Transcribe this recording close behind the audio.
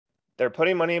they're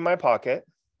putting money in my pocket.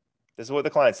 This is what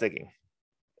the client's thinking.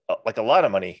 Like a lot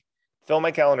of money. Fill my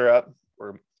calendar up.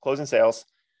 We're closing sales.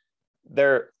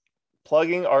 They're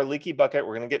plugging our leaky bucket.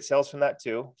 We're going to get sales from that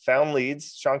too. Found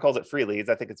leads. Sean calls it free leads.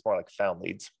 I think it's more like found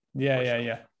leads. Yeah.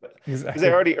 Exactly. Because Exactly.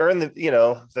 they already earned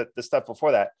the stuff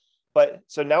before that. But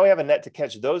so now we have a net to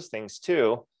catch those things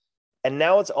too. And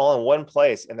now it's all in one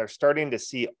place. And they're starting to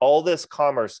see all this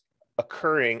commerce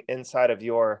occurring inside of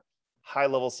your high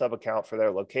level sub account for their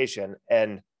location.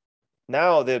 And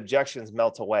now the objections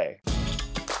melt away.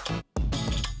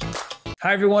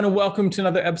 Hi, everyone, and welcome to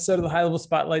another episode of the High Level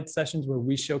Spotlight Sessions, where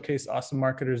we showcase awesome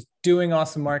marketers doing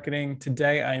awesome marketing.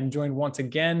 Today, I am joined once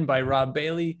again by Rob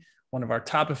Bailey, one of our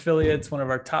top affiliates, one of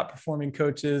our top performing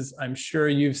coaches. I'm sure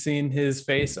you've seen his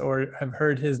face or have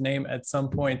heard his name at some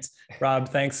point. Rob,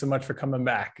 thanks so much for coming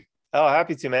back. Oh,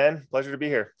 happy to, man. Pleasure to be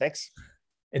here. Thanks.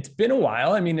 It's been a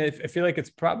while. I mean, I feel like it's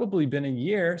probably been a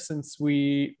year since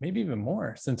maybe even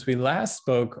more, since we last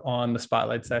spoke on the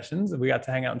Spotlight Sessions. We got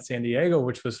to hang out in San Diego,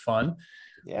 which was fun.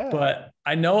 Yeah. But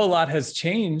I know a lot has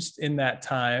changed in that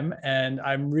time. And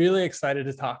I'm really excited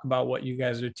to talk about what you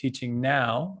guys are teaching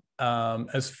now,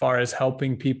 as far as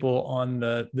helping people on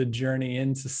the journey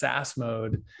into SaaS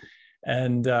mode.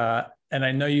 And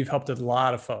I know you've helped a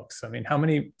lot of folks. I mean, how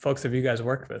many folks have you guys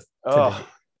worked with today?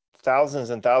 Thousands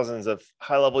and thousands of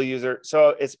high-level users.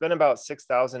 So it's been about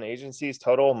 6,000 agencies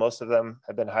total. Most of them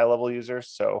have been high-level users.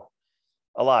 So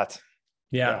a lot.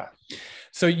 Yeah.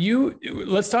 So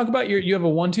let's talk about you have a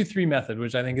 1, 2, 3 method,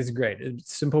 which I think is great.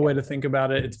 It's a simple way to think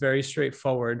about it. It's very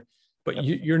straightforward, but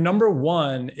your number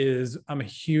one is, I'm a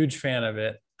huge fan of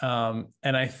it. And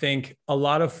I think a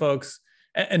lot of folks,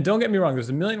 and don't get me wrong, there's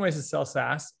a million ways to sell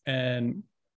SaaS, and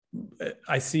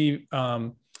I see,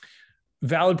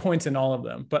 valid points in all of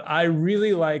them, but I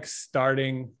really like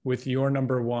starting with your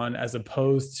number one as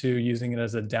opposed to using it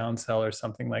as a downsell or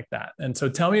something like that. And so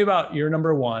tell me about your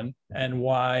number one and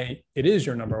why it is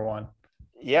your number one.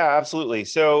 Yeah, absolutely.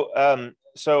 So,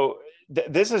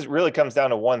 this really comes down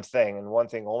to one thing, and one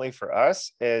thing only for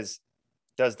us is,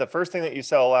 does the first thing that you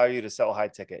sell allow you to sell high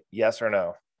ticket? Yes or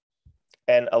no?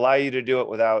 And allow you to do it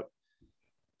without,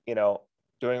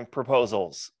 doing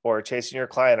proposals or chasing your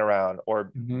client around or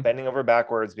bending over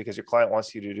backwards because your client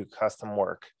wants you to do custom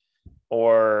work,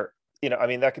 or,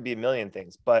 that could be a million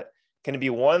things, but can it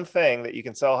be one thing that you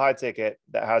can sell high ticket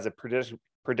that has a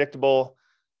predictable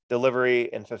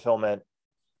delivery and fulfillment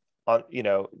on,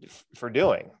 for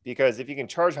doing? Because if you can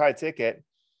charge high ticket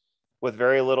with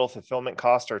very little fulfillment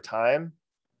cost or time,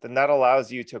 then that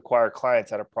allows you to acquire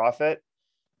clients at a profit,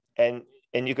 and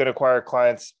you can acquire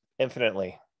clients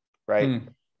infinitely. Right.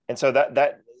 And so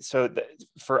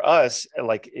for us,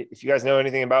 like, if you guys know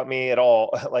anything about me at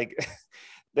all, like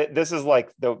this is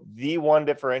like the one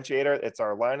differentiator. It's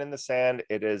our line in the sand.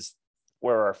 It is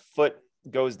where our foot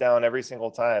goes down every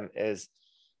single time, is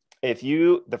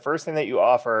the first thing that you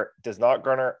offer does not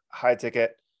garner high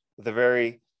ticket with a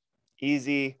very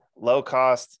easy, low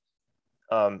cost,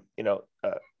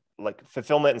 like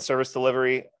fulfillment and service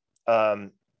delivery. So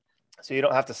you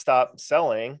don't have to stop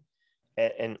selling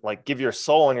and like give your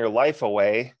soul and your life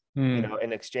away,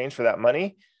 in exchange for that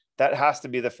money. That has to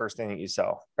be the first thing that you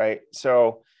sell. Right.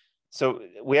 So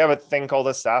we have a thing called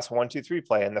a SaaS 1, 2, 3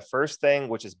 play. And the first thing,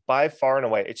 which is by far and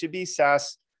away, it should be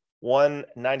SaaS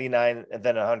 199 and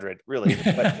then 100, really,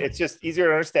 but it's just easier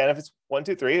to understand if it's 1,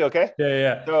 2, 3. Okay.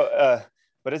 Yeah. So,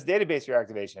 but it's database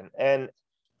reactivation. And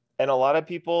a lot of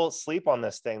people sleep on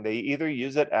this thing. They either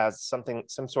use it as some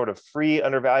sort of free,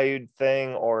 undervalued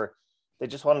thing, or they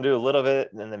just want to do a little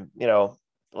bit and then,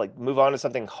 like move on to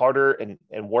something harder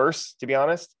and worse, to be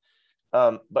honest.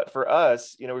 But for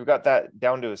us, we've got that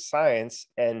down to a science.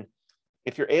 And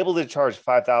if you're able to charge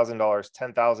 $5,000,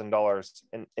 $10,000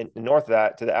 and north of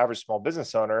that to the average small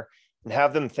business owner, and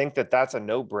have them think that that's a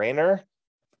no-brainer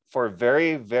for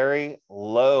very, very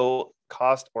low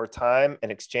cost or time in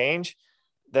exchange,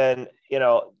 then,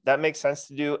 that makes sense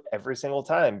to do every single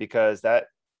time, because that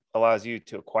allows you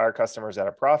to acquire customers at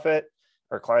a profit,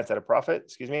 or clients at a profit,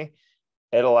 excuse me.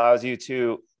 It allows you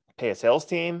to pay a sales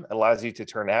team. It allows you to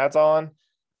turn ads on.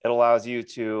 It allows you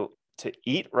to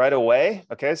eat right away.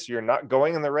 Okay. So you're not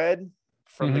going in the red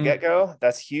from the get-go.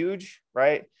 That's huge,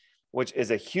 right? Which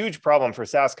is a huge problem for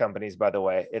SaaS companies, by the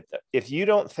way. If you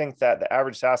don't think that the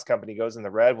average SaaS company goes in the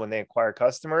red when they acquire a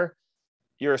customer,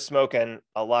 you're smoking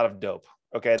a lot of dope.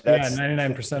 Okay. That's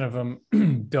 99% of them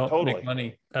don't make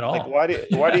money at all. Like, why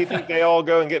do you think they all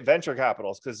go and get venture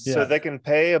capitals? So they can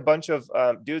pay a bunch of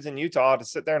dudes in Utah to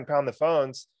sit there and pound the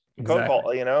phones and code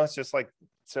call, it's just like,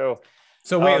 so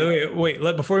wait.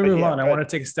 Before we move on, I want to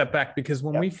take a step back, because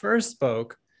when we first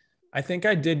spoke, I think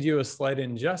I did you a slight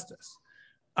injustice.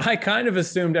 I kind of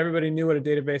assumed everybody knew what a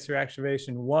database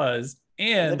reactivation was, And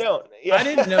they and don't. I Yeah.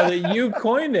 didn't know that you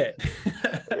coined it.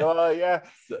 Well, yeah.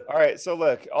 All right. So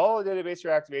look, all a database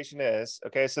reactivation is,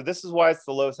 okay. So this is why it's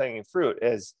the lowest hanging fruit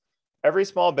is every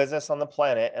small business on the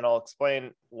planet, and I'll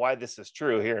explain why this is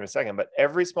true here in a second, but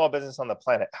every small business on the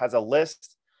planet has a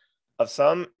list of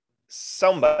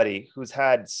somebody who's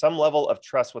had some level of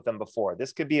trust with them before.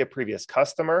 This could be a previous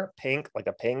customer, like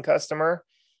a paying customer,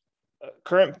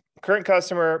 current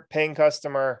customer, paying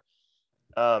customer,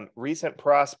 recent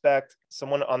prospect,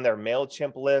 someone on their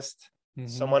MailChimp list,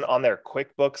 someone on their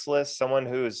QuickBooks list, someone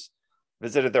who's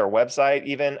visited their website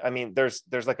even. I mean, there's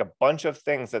like a bunch of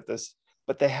things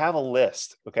but they have a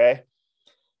list, okay?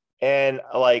 And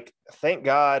like, thank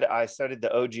God I studied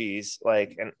the OGs,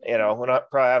 like, and we're not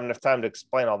probably have enough time to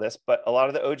explain all this, but a lot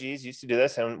of the OGs used to do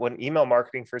this. And when email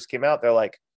marketing first came out, they're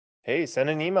like, hey, send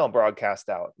an email broadcast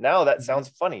out. Now that sounds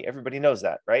funny. Everybody knows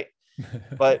that, right?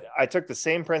 But I took the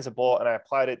same principle and I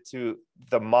applied it to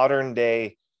the modern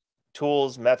day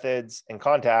tools, methods, and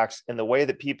contacts in the way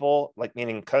that people, like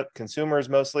meaning consumers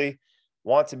mostly,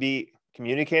 want to be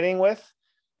communicating with.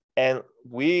 And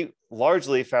we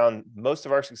largely found most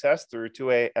of our success through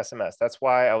 2A SMS. That's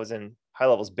why I was in High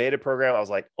Level's beta program. I was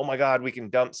like, oh my God, we can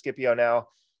dump Scipio now,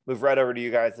 move right over to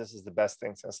you guys. This is the best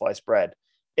thing since sliced bread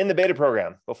in the beta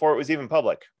program before it was even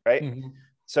public, right?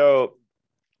 So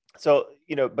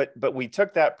but we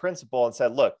took that principle and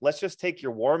said, look, let's just take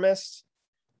your warmest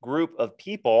group of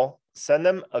people, send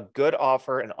them a good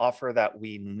offer, an offer that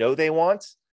we know they want,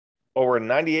 or we're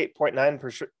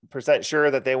 98.9% sure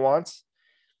that they want.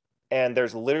 And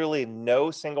there's literally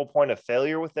no single point of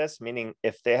failure with this, meaning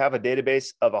if they have a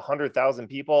database of 100,000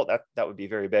 people, that would be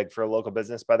very big for a local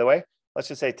business, by the way. Let's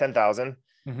just say 10,000.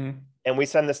 And we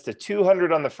send this to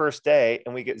 200 on the first day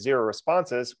and we get 0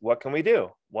 responses. What can we do?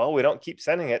 Well, we don't keep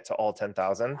sending it to all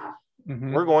 10,000.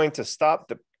 We're going to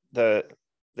stop the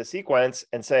sequence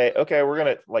and say, okay, we're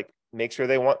going to like make sure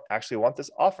they actually want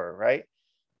this offer, right?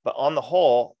 But on the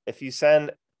whole, if you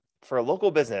send for a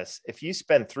local business, if you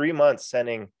spend 3 months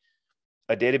sending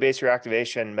a database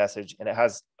reactivation message and it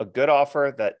has a good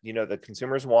offer that the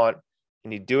consumers want,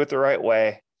 and you do it the right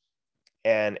way,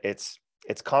 and it's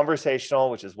conversational,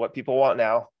 which is what people want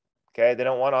now. Okay, they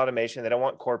don't want automation, they don't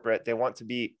want corporate, they want to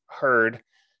be heard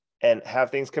and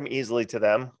have things come easily to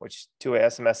them, which 2A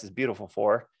SMS is beautiful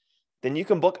for. Then you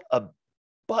can book a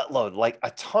buttload, like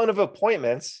a ton of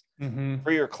appointments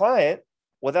for your client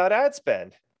without ad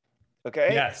spend. Okay.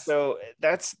 Yes. So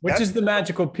that's is the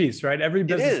magical piece, right? Every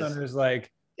business owner is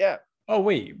like, yeah. Oh,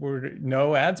 wait, we're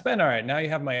no ad spend. All right. Now you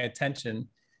have my attention.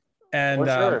 And for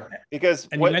sure. Because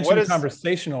you mentioned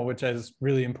conversational, which is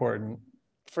really important.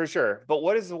 For sure. But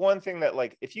what is the one thing that,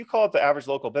 like, if you call it the average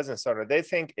local business owner, they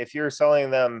think if you're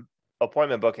selling them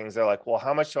appointment bookings, they're like, well,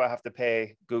 how much do I have to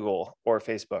pay Google or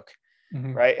Facebook?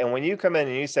 Right. And when you come in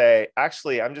and you say,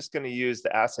 actually, I'm just going to use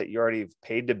the asset you already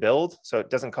paid to build, so it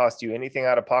doesn't cost you anything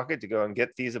out of pocket to go and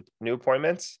get these new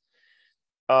appointments.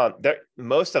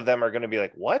 Most of them are going to be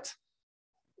like, what?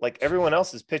 Like, everyone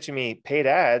else is pitching me paid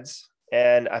ads,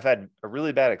 and I've had a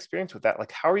really bad experience with that.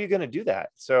 Like, how are you going to do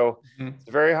that? So it's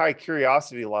a very high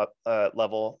curiosity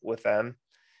level with them.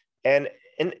 And,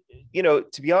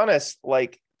 to be honest,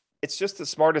 like, it's just the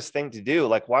smartest thing to do.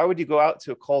 Like, why would you go out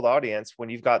to a cold audience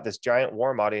when you've got this giant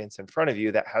warm audience in front of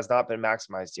you that has not been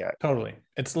maximized yet? Totally.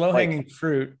 It's low hanging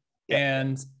fruit. Yeah.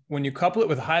 And when you couple it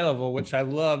with high level, which I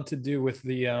love to do with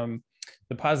the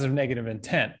positive negative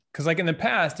intent, because like in the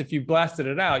past, if you blasted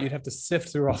it out, you'd have to sift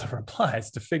through all the replies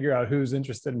to figure out who's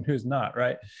interested and who's not.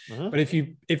 Right. But if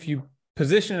you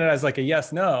position it as like a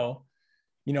yes, no,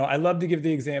 I love to give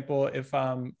the example if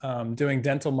I'm doing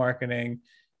dental marketing.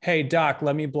 Hey, doc,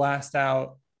 let me blast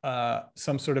out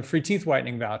some sort of free teeth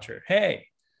whitening voucher. Hey,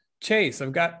 Chase,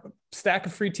 I've got a stack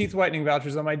of free teeth whitening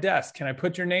vouchers on my desk. Can I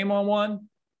put your name on one?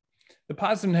 The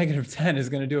positive negative 10 is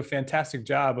going to do a fantastic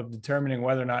job of determining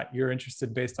whether or not you're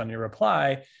interested based on your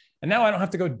reply. And now I don't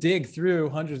have to go dig through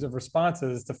hundreds of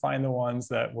responses to find the ones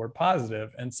that were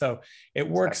positive. And so it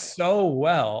works so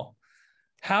well.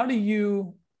 How do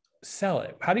you sell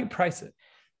it? How do you price it?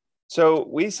 So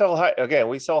we sell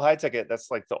high ticket.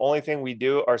 That's like the only thing we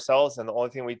do ourselves and the only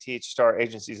thing we teach to our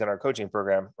agencies in our coaching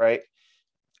program, right?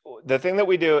 The thing that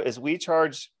we do is we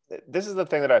charge, this is the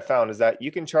thing that I found, is that you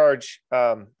can charge,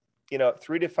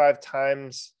 3 to 5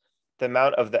 times the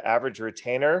amount of the average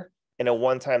retainer in a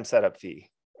one-time setup fee.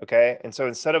 Okay. And so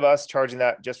instead of us charging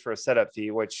that just for a setup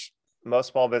fee, which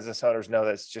most small business owners know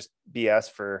that's just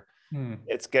BS for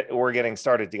we're getting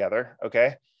started together.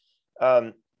 Okay.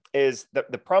 Is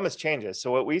the promise changes.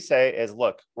 So what we say is,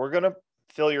 look, we're going to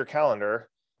fill your calendar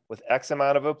with X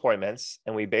amount of appointments,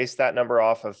 and we base that number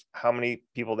off of how many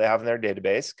people they have in their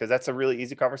database, because that's a really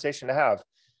easy conversation to have.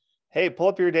 Hey, pull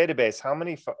up your database. How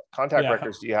many contact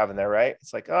records do you have in there, right?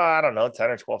 It's like, oh, I don't know, 10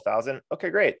 or 12,000. Okay,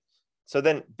 great. So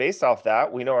then based off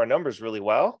that, we know our numbers really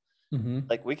well.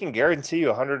 Like we can guarantee you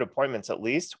 100 appointments at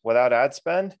least without ad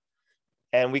spend.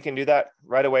 And we can do that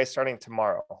right away starting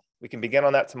tomorrow. We can begin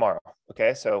on that tomorrow.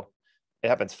 Okay, so it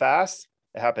happens fast.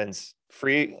 It happens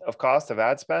free of cost of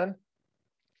ad spend.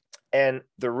 And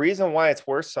the reason why it's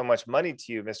worth so much money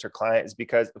to you, Mr. Client, is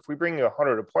because if we bring you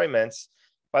 100 appointments,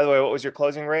 by the way, what was your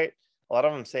closing rate? A lot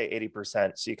of them say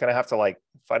 80%. So you kind of have to like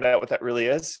find out what that really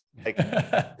is. Like,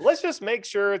 let's just make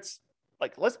sure it's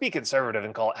like, let's be conservative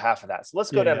and call it half of that. So let's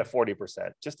go down to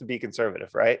 40% just to be conservative,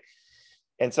 right?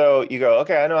 And so you go,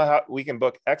 okay, I know how we can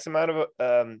book X amount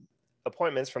of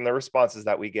appointments from the responses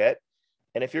that we get.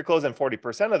 And if you're closing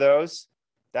 40% of those,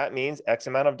 that means X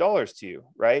amount of dollars to you,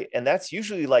 right? And that's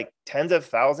usually like tens of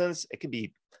thousands. It could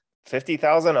be $50,000,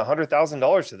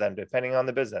 $100,000 to them, depending on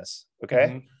the business.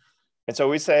 Okay. And so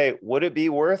we say, would it be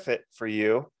worth it for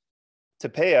you to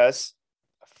pay us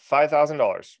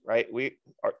 $5,000, right?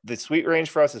 The sweet range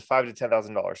for us is $5,000 to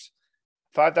 $10,000,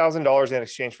 $5,000 in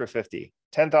exchange for 50,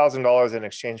 $10,000 in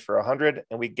exchange for 100.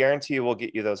 And we guarantee we'll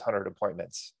get you those 100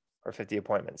 appointments or 50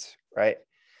 appointments, right?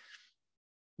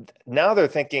 Now they're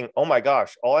thinking, oh my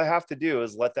gosh, all I have to do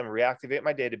is let them reactivate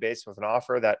my database with an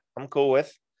offer that I'm cool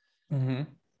with,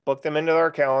 book them into our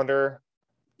calendar,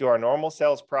 do our normal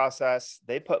sales process.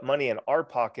 They put money in our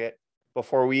pocket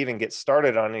before we even get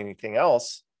started on anything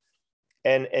else.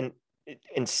 And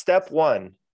in step one,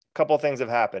 a couple of things have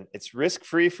happened. It's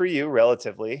risk-free for you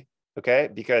relatively, okay?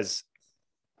 Because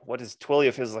what is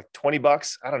Twilio feels like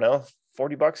 $20? I don't know,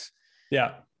 $40.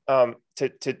 Yeah. To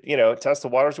test the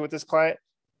waters with this client.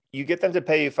 You get them to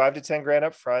pay you $5,000 to $10,000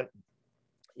 up front.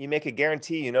 You make a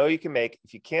guarantee, you can make.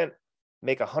 If you can't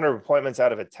make 100 appointments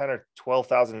out of a 10 or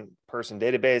 12,000 person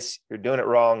database, you're doing it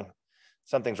wrong.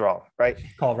 Something's wrong, right?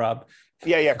 Call Rob.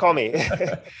 Yeah, call me.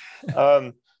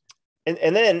 And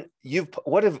then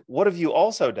what have you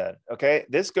also done? Okay,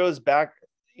 this goes back,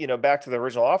 back to the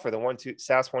original offer, the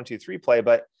SaaS 1, 2, 3 play,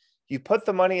 but you put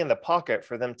the money in the pocket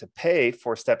for them to pay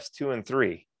for steps 2 and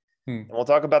 3. And we'll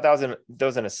talk about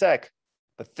those in a sec.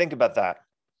 But think about that.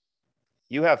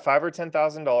 You have $5,000 or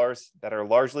 $10,000 that are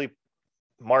largely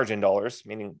margin dollars,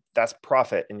 meaning that's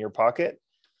profit in your pocket.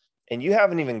 And you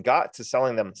haven't even got to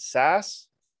selling them SaaS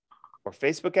or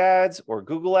Facebook ads or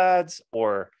Google ads,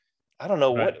 or I don't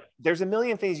know what, there's a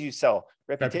million things you sell.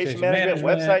 Reputation management,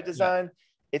 website design.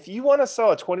 Yeah. If you want to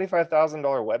sell a $25,000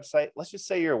 website, let's just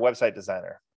say you're a website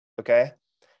designer. Okay.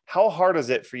 How hard is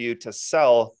it for you to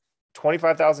sell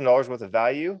 $25,000 worth of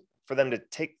value for them to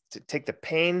take the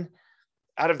pain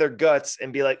out of their guts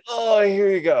and be like, oh, here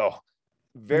you go.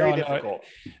 Very difficult,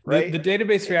 right? The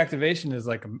database reactivation is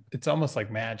it's almost like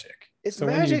magic. It's so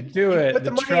magic. When you do it,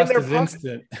 the trust is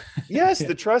instant. Yes,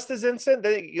 the trust is instant.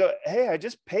 They go, hey, I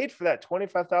just paid for that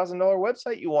 $25,000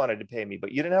 website you wanted to pay me,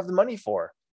 but you didn't have the money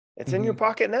for. It's in your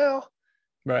pocket now.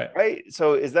 Right.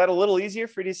 So is that a little easier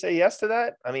for you to say yes to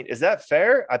that? I mean, is that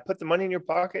fair? I put the money in your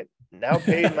pocket, now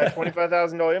paid my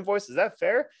 $25,000 invoice. Is that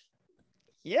fair?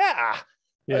 Yeah.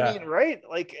 I mean, right?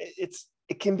 Like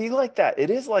it can be like that.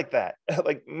 It is like that.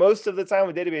 Like most of the time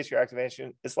with database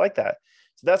reactivation, it's like that.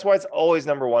 So that's why it's always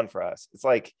number one for us. It's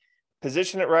like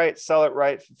position it right, sell it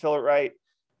right, fulfill it right.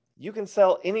 You can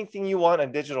sell anything you want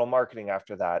in digital marketing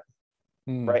after that,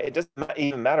 right? It doesn't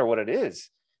even matter what it is,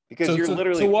 because you're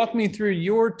literally. So walk me through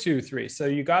your 2, 3. So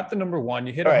you got the number one,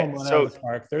 you hit a home run out of the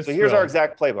park. So here's our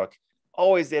exact playbook.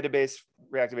 Always database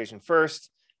reactivation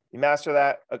first. You master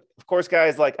that. Of course,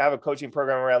 guys, I have a coaching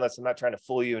program around this. I'm not trying to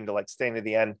fool you into staying to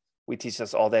the end. We teach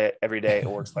this all day, every day. It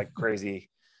works like crazy.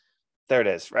 There it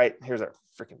is, right? Here's our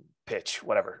freaking pitch,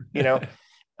 whatever,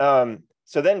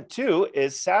 So then 2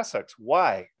 is SaaS hooks.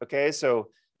 Why? Okay. So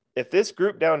if this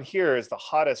group down here is the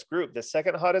hottest group, the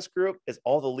second hottest group is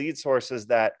all the lead sources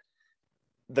that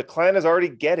the client is already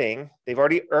getting. They've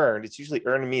already earned. It's usually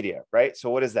earned media, right? So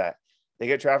what is that? They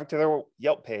get traffic to their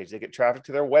Yelp page. They get traffic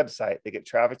to their website. They get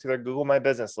traffic to their Google My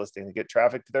Business listing. They get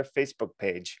traffic to their Facebook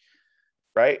page,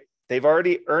 right? They've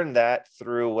already earned that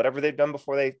through whatever they've done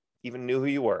before they even knew who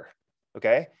you were,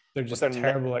 okay? They're just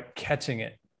terrible at catching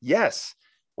it. Yes.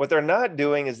 What they're not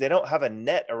doing is they don't have a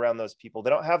net around those people. They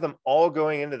don't have them all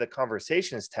going into the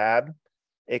conversations tab,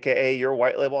 AKA your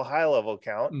white label high level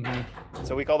account.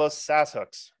 So we call those SaaS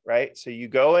hooks, right? So you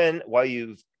go in while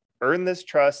you've earn this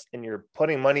trust and you're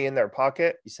putting money in their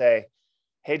pocket. You say,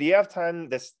 hey, do you have time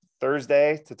this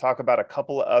Thursday to talk about a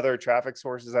couple of other traffic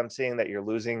sources I'm seeing that you're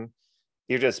losing?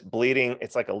 You're just bleeding.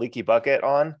 It's like a leaky bucket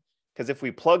on. Because if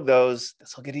we plug those,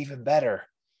 this will get even better.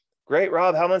 Great,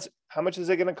 Rob. How much is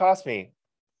it going to cost me?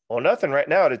 Well, nothing right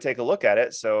now to take a look at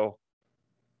it. So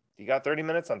you got 30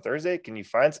 minutes on Thursday. Can you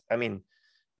find, I mean,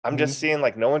 I'm just seeing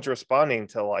like no one's responding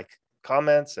to like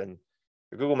comments, and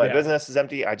Google My Business is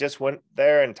empty. I just went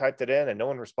there and typed it in and no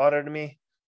one responded to me.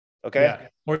 Okay. Yeah.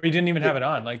 Or you didn't even have it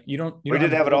on. Like you don't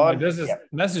have it on. Business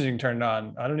messaging turned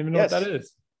on. I don't even know what that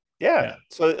is. Yeah.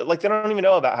 So like, they don't even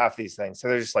know about half these things. So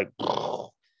they're just like,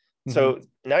 so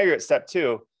now you're at step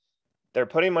 2. They're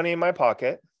putting money in my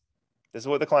pocket. This is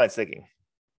what the client's thinking.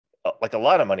 Like a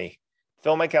lot of money.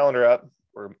 Fill my calendar up.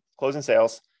 We're closing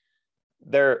sales.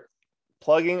 They're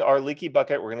plugging our leaky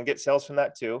bucket. We're going to get sales from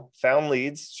that too. Found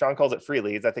leads. Sean calls it free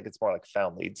leads. I think it's more like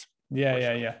found leads.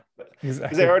 Yeah.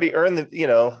 Because they already earned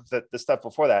the stuff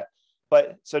before that.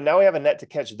 But so now we have a net to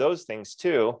catch those things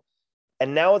too.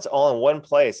 And now it's all in one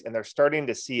place, and they're starting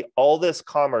to see all this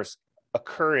commerce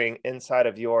occurring inside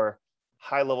of your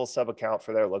high level sub account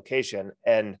for their location.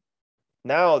 And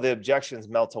now the objections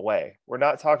melt away. We're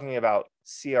not talking about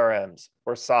CRMs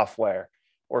or software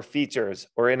or features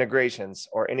or integrations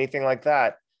or anything like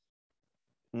that.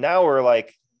 Now we're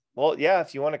like, well, yeah,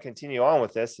 if you want to continue on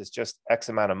with this, it's just X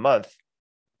amount a month.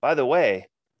 By the way,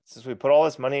 since we put all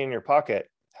this money in your pocket,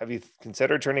 have you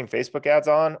considered turning Facebook ads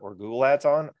on or Google ads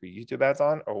on or YouTube ads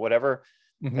on or whatever?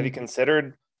 Have you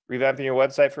considered revamping your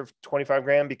website for 25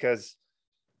 grand because,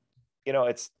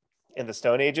 it's in the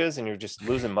Stone Ages and you're just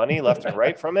losing money left and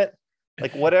right from it?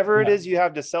 Like whatever it is you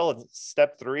have to sell in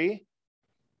step 3,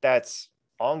 that's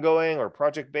ongoing or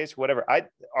project-based, whatever.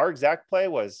 Our exact play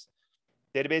was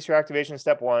database reactivation,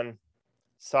 step 1,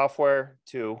 software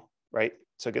 2, right?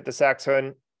 So get the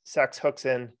Saks hooks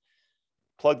in,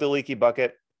 plug the leaky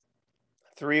bucket.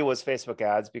 3 was Facebook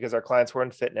ads because our clients were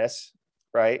in fitness,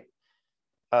 right?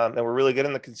 And we're really good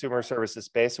in the consumer services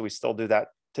space. So we still do that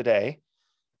today.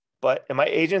 But in my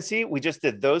agency, we just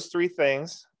did those 3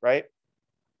 things, right?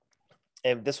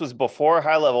 And this was before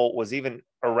High Level was even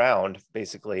around,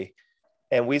 basically.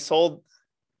 And we sold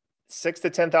 $6,000 to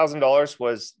 $10,000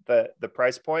 was the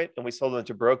price point, and we sold them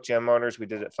to broke gym owners. We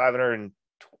did it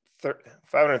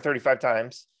 535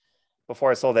 times before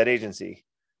I sold that agency.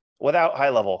 Without High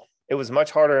Level, it was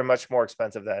much harder and much more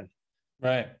expensive then.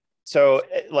 Right. So,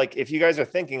 like, if you guys are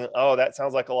thinking, oh, that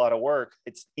sounds like a lot of work,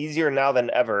 it's easier now than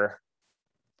ever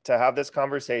to have this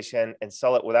conversation and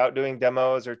sell it without doing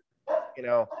demos or,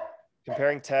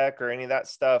 comparing tech or any of that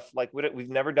stuff. Like we've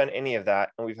never done any of that.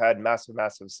 And we've had massive,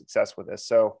 massive success with this.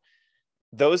 So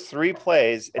those 3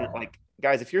 plays, and like,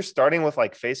 guys, if you're starting with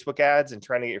like Facebook ads and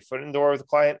trying to get your foot in the door with a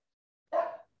client,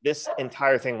 this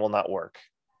entire thing will not work.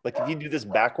 Like if you do this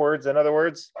backwards, in other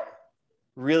words,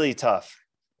 really tough.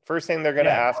 First thing they're going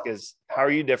to ask is, how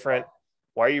are you different?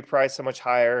 Why are you priced so much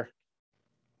higher?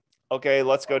 Okay,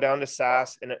 let's go down to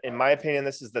SaaS. And in my opinion,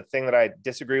 this is the thing that I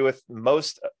disagree with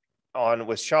most on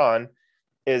with Sean,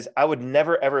 is I would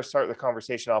never, ever start the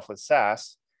conversation off with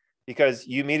SaaS because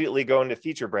you immediately go into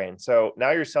feature brain. So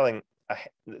now you're selling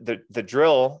the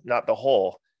drill, not the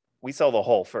hole. We sell the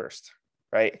hole first,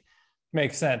 right?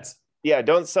 Makes sense. Yeah,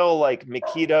 don't sell like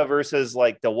Makita versus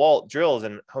like DeWalt drills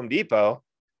in Home Depot.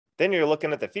 Then you're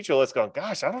looking at the feature list going,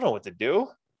 gosh, I don't know what to do,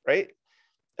 right?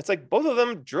 It's like both of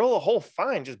them drill a hole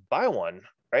fine, just buy one,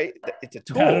 right? It's a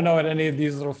tool. I don't know what any of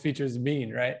these little features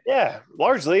mean, right? Yeah,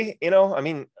 largely, I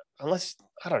mean, unless,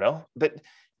 I don't know, but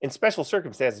in special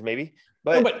circumstances, maybe.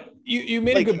 But, no, but you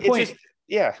made a good point.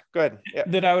 Go ahead. Yeah.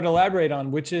 That I would elaborate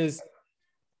on, which is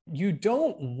you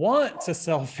don't want to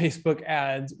sell Facebook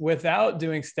ads without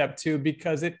doing step 2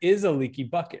 because it is a leaky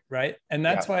bucket, right? And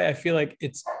that's why I feel like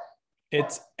it's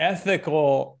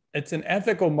ethical. It's an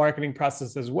ethical marketing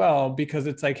process as well, because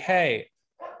it's like, hey,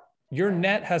 your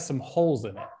net has some holes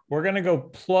in it. We're going to go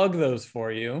plug those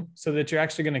for you so that you're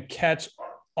actually going to catch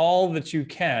all that you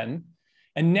can.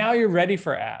 And now you're ready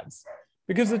for ads.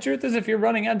 Because the truth is, if you're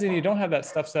running ads and you don't have that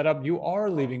stuff set up, you are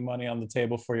leaving money on the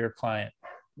table for your client.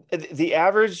 The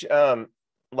average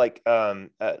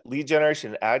lead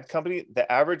generation ad company,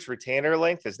 the average retainer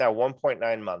length is now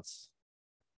 1.9 months.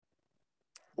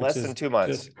 Less than 2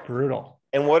 months. Just brutal.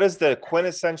 And what is the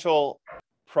quintessential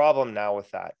problem now with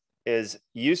that? Is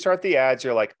you start the ads,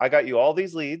 you're like, I got you all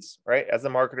these leads, right? As a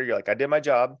marketer, you're like, I did my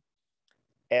job.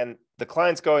 And the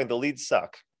client's going, the leads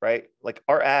suck, right? Like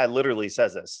our ad literally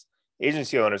says this.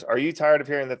 Agency owners, are you tired of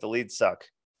hearing that the leads suck?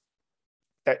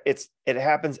 It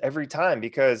happens every time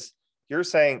because you're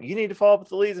saying you need to follow up with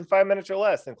the leads in 5 minutes or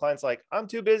less. And client's like, I'm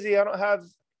too busy. I don't have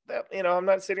that, I'm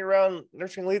not sitting around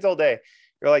nurturing leads all day.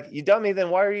 You're like, you dummy, then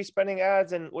why are you spending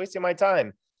ads and wasting my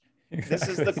time? This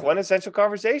is the Exactly. quintessential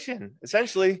conversation,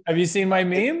 essentially. Have you seen my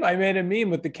meme? I made a meme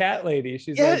with the cat lady.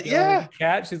 She's Yeah, like, with yeah, the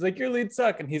cat. She's like, your leads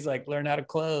suck. And he's like, learn how to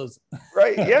close.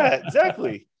 right. Yeah,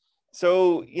 exactly.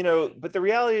 So, but the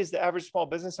reality is the average small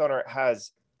business owner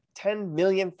has 10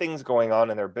 million things going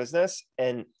on in their business,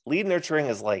 and lead nurturing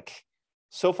is like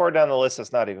so far down the list,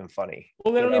 it's not even funny.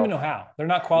 Well, they don't even know how. They're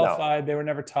not No, qualified. They were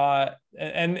never taught,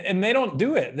 and they don't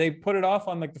do it. They put it off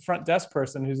on like the front desk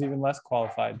person who's even less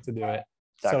qualified to do it.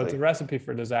 So it's exactly. a recipe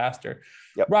for disaster.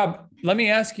 Yep. Rob, let me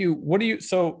ask you,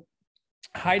 so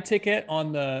high ticket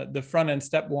on the front end,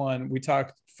 step one, we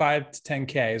talked 5 to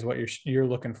 10K is what you're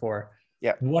looking for.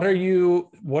 Yeah. What are you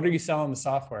selling the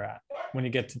software at when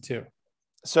you get to 2?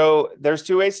 So there's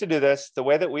 2 ways to do this. The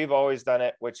way that we've always done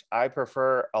it, which I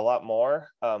prefer a lot more,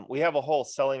 we have a whole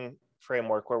selling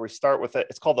framework where we start with it.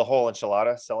 It's called the whole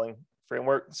enchilada selling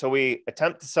framework. So we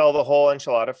attempt to sell the whole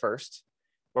enchilada first,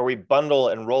 where we bundle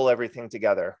and roll everything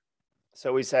together.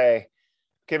 So we say,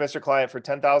 okay, Mr. Client, for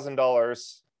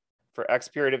 $10,000 for X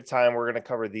period of time, we're going to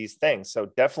cover these things. So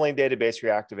definitely database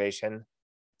reactivation.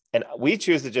 And we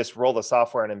choose to just roll the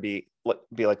software in and be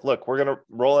like, look, we're going to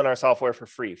roll in our software for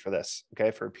free for this.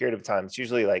 Okay. For a period of time. It's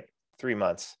usually like 3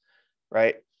 months.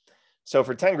 Right. So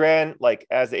for 10 grand, like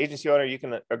as the agency owner, you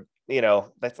can,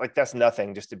 that's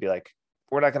nothing, just to be like,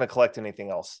 we're not going to collect anything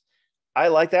else. I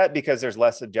like that because there's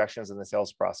less objections in the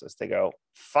sales process. They go,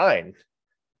 fine.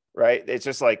 Right. It's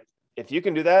just like, if you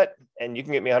can do that and you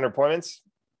can get me 100 appointments,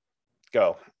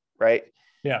 go. Right.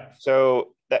 Yeah. So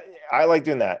that I like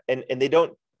doing that. And they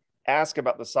don't ask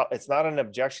about it's not an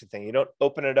objection thing. You don't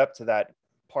open it up to that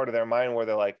part of their mind where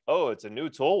they're like, oh, it's a new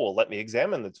tool. Well, let me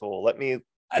examine the tool. Let me get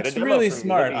That's a demo really from you.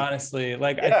 smart, honestly.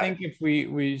 Like, I Yeah. think if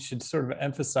we should sort of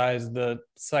emphasize the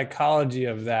psychology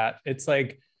of that. It's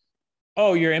like,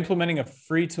 oh, you're implementing a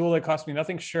free tool that costs me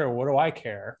nothing. Sure, what do I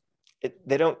care?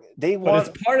 They But want,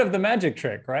 it's part of the magic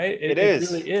trick, right? it It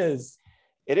is. really is.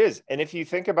 It is. And if you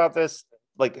think about this,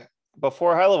 like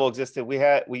before High Level existed,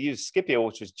 we used Scipio,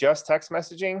 which was just text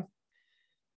messaging.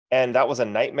 And that was a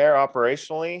nightmare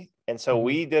operationally. And so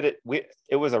we did it.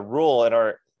 It was a rule in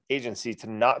our agency to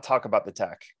not talk about the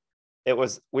tech. We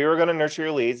were going to nurture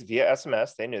your leads via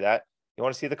SMS. They knew that. You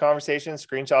want to see the conversation,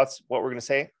 screenshots, what we're going to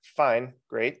say? Fine,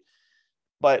 great.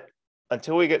 But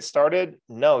until we get started,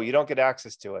 no, you don't get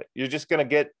access to it. You're just going to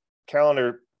get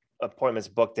calendar appointments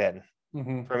booked in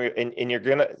from your, and you're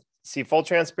going to see full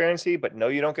transparency, but no,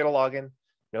 you don't get a login.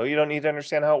 No, you don't need to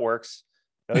understand how it works.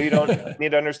 No, you don't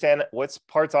need to understand what's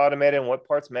parts automated and what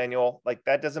parts manual. Like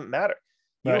that doesn't matter.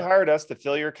 You hired us to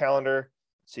fill your calendar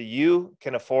so you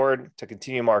can afford to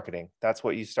continue marketing. That's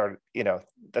what you started,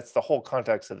 that's the whole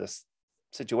context of this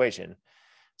situation.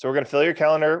 So we're going to fill your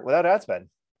calendar without ad spend.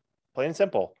 Plain and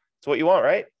simple. It's what you want,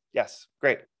 right? Yes.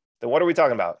 Great. Then what are we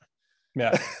talking about?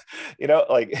 Yeah.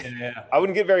 I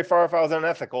wouldn't get very far if I was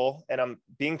unethical, and I'm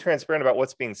being transparent about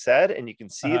what's being said. And you can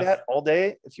see that all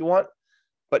day if you want,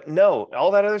 but no,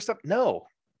 all that other stuff. No,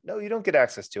 you don't get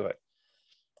access to it.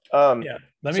 Let me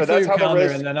fill your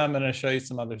calendar and then I'm going to show you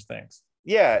some other things.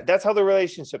 Yeah. That's how the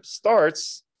relationship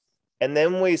starts. And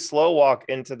then we slow walk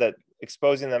into the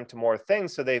exposing them to more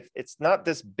things. So it's not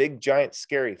this big, giant,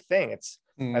 scary thing.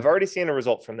 I've already seen a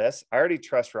result from this. I already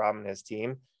trust Rob and his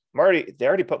team. They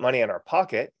already put money in our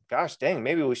pocket. Gosh dang,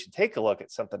 maybe we should take a look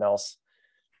at something else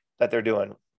that they're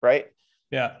doing. Right.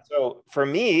 Yeah. So for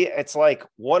me, it's like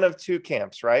one of 2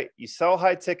 camps, right? You sell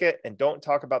high ticket and don't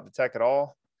talk about the tech at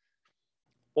all.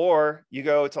 Or you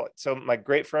go to, so my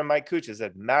great friend, Mike Cooch, is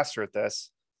a master at this.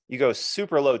 You go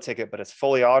super low ticket, but it's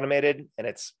fully automated. And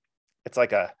it's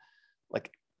like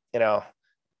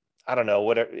I don't know,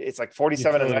 whatever. It's like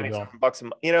 47 and 97 bucks a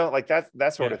month, like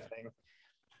that sort of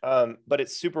thing. But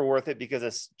it's super worth it because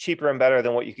it's cheaper and better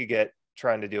than what you could get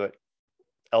trying to do it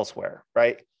elsewhere.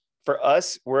 Right. For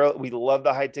us, we love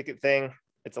the high ticket thing.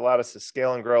 It's allowed us to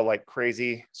scale and grow like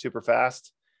crazy, super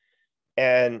fast.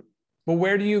 But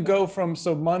where do you go from?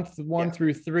 So month 1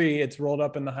 through 3, it's rolled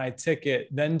up in the high ticket.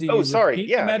 Then do you repeat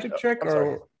the magic trick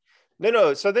or?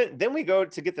 No. So then we go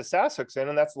to get the SaaS hooks in,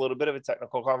 and that's a little bit of a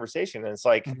technical conversation. And it's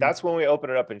like, that's when we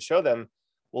open it up and show them,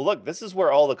 well, look, this is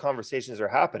where all the conversations are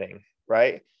happening.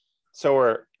 Right. So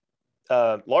we're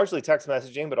largely text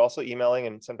messaging, but also emailing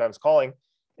and sometimes calling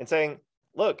and saying,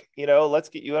 look, let's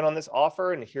get you in on this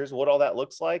offer. And here's what all that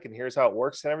looks like. And here's how it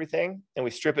works and everything. And we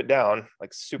strip it down,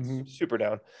 like super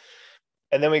down.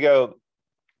 And then we go,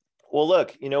 well,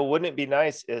 look, wouldn't it be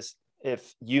nice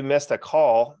if you missed a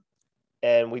call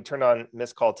and we turned on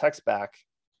missed call text back,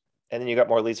 and then you got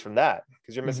more leads from that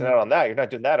because you're missing out on that. You're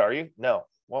not doing that, are you? No.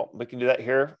 Well, we can do that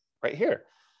right here.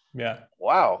 Yeah.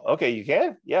 Wow. Okay. You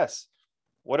can? Yes.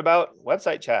 What about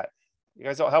website chat? You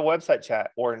guys don't have website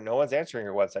chat, or no one's answering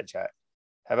your website chat.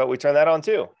 How about we turn that on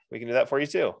too? We can do that for you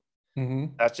too. Mm-hmm.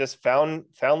 That's just found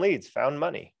leads, found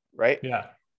money, right? Yeah.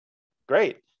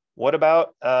 Great. What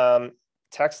about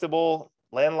textable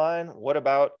landline? What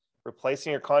about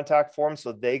replacing your contact form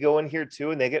so they go in here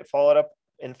too and they get followed up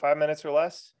in 5 minutes or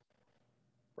less?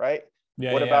 Right?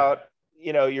 Yeah. What Yeah. about,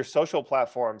 your social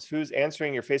platforms? Who's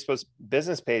answering your Facebook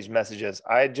business page messages?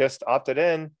 I just opted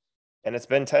in and it's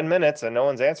been 10 minutes and no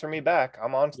one's answering me back.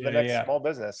 I'm on to the next small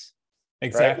business. Right?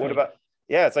 Exactly. What about,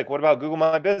 it's like, what about Google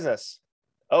My Business?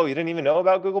 Oh, you didn't even know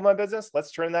about Google My Business?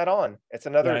 Let's turn that on. It's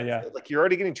another, like, you're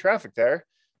already getting traffic there.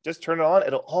 Just turn it on.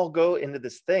 It'll all go into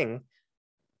this thing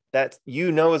that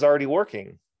is already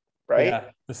working. Right? Yeah.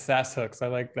 The SaaS hooks. I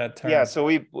like that term. Yeah. So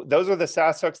those are the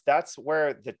SaaS hooks. That's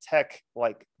where the tech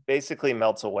like basically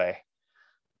melts away,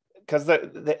 because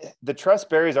the trust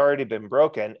barrier's already been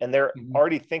broken, and they're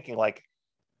already thinking like,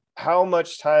 how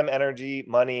much time, energy,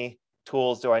 money,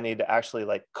 tools do I need to actually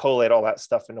like collate all that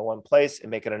stuff into one place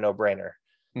and make it a no-brainer?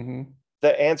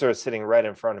 The answer is sitting right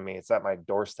in front of me. It's at my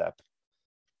doorstep.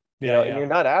 And you're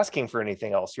not asking for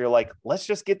anything else. You're like, let's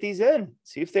just get these in,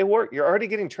 see if they work. You're already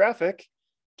getting traffic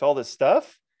to all this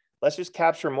stuff. Let's just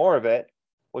capture more of it,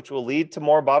 which will lead to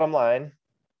more bottom line.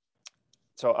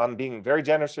 So I'm being very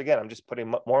generous again. I'm just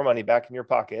putting more money back in your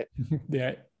pocket.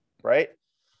 Yeah. Right?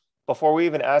 Before we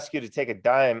even ask you to take a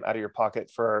dime out of your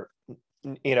pocket for,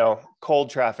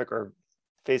 cold traffic or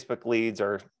Facebook leads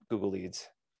or Google leads.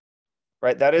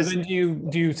 Right? That is. Then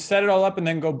do you set it all up and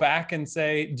then go back and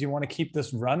say, do you want to keep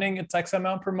this running at X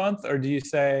amount per month? Or do you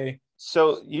say?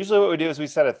 So usually what we do is we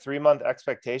set a 3-month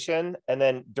expectation. And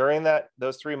then during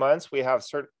those 3 months, we have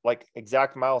certain like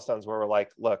exact milestones where we're like,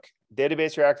 look,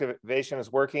 database reactivation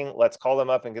is working. Let's call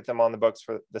them up and get them on the books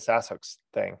for the SaaS hooks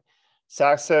thing.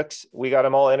 SaaS hooks, we got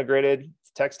them all integrated.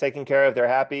 Tech's taken care of. They're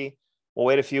happy. We'll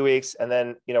wait a few weeks. And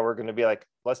then, we're going to be like,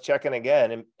 let's check in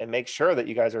again and make sure that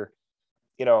you guys are,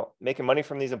 making money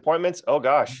from these appointments. Oh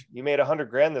gosh, you made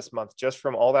 $100,000 this month just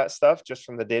from all that stuff, just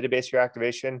from the database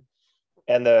reactivation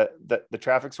and the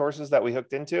traffic sources that we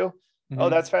hooked into. Oh,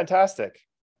 that's fantastic.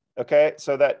 Okay.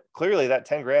 So that clearly that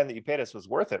 $10,000 that you paid us was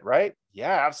worth it, right?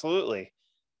 Yeah, absolutely.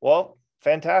 Well,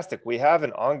 fantastic. We have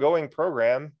an ongoing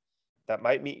program that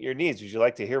might meet your needs. Would you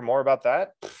like to hear more about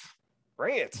that?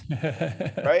 Bring it.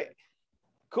 Right.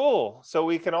 Cool. So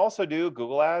we can also do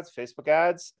Google ads, Facebook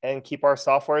ads, and keep our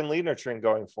software and lead nurturing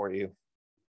going for you.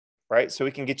 Right. So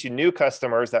we can get you new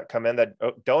customers that come in that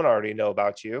don't already know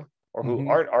about you or who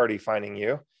aren't already finding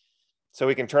you. So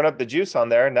we can turn up the juice on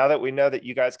there. Now that we know that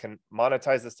you guys can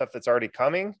monetize the stuff that's already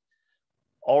coming,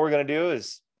 all we're going to do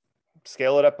is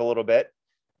scale it up a little bit.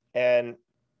 And,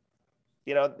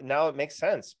 now it makes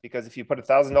sense, because if you put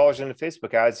 $1,000 into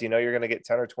Facebook ads, you're going to get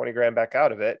 10 or 20 grand back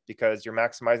out of it, because you're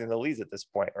maximizing the leads at this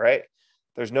point, right?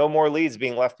 There's no more leads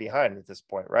being left behind at this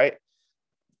point, right?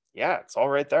 Yeah, it's all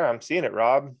right there. I'm seeing it,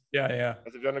 Rob. Yeah. You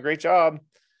guys have done a great job.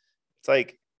 It's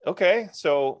like, okay,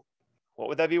 so what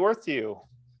would that be worth to you?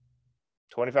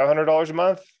 $2,500 a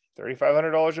month,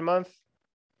 $3,500 a month.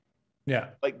 Yeah.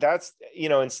 Like that's,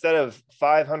 instead of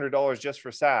 $500 just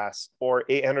for SaaS or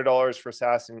 $800 for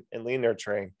SaaS and lead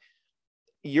nurturing,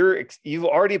 you've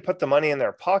already put the money in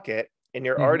their pocket and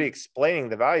you're already explaining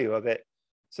the value of it,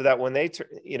 so that when they,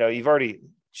 you've already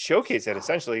showcased it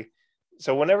essentially.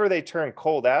 So whenever they turn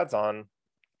cold ads on,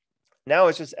 now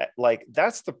it's just like,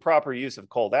 that's the proper use of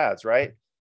cold ads, right?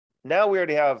 Now we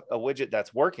already have a widget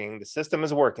that's working. The system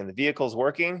is working. The vehicle's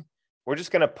working. We're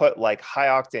just going to put like high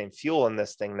octane fuel in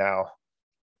this thing now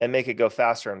and make it go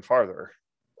faster and farther.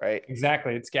 Right.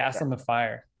 Exactly. It's gas on the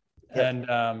fire. Yep.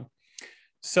 And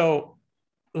so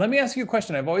let me ask you a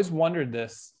question. I've always wondered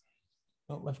this.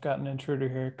 Oh, I've got an intruder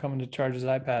here coming to charge his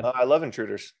iPad. I love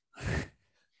intruders.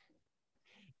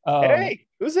 Hey,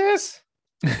 who's this?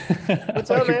 What's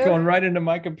up, man? You're going right into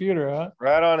my computer, huh?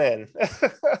 Right on in.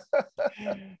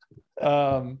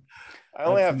 I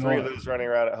only have 3 of those running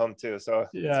around at home too. So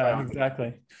yeah,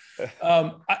 exactly.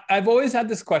 I've always had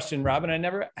this question, Rob, and I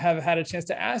never have had a chance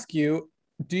to ask you.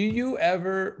 Do you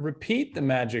ever repeat the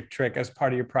magic trick as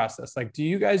part of your process? Like, do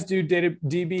you guys do data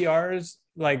DBRs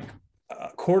like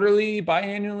quarterly,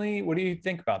 biannually? What do you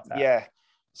think about that? Yeah.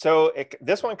 So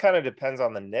this one kind of depends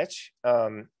on the niche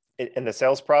in the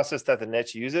sales process that the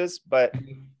niche uses. But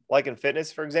like in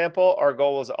fitness, for example, our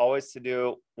goal was always to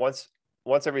do once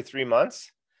every 3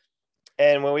 months.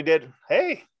 And when we did,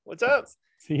 hey, what's up?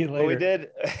 See you later. When we did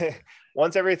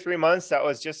once every 3 months, that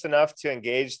was just enough to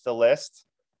engage the list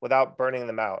without burning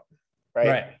them out.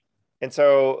 Right. And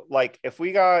so like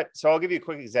I'll give you a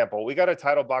quick example. We got a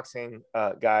title boxing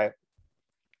guy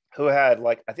who had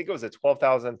I think it was a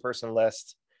 12,000 person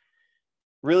list.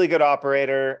 really good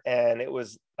operator. And it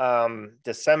was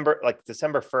December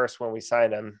 1st when we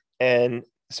signed him. And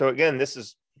so again, this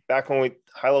is back when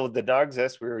high level did not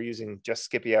exist. We were using just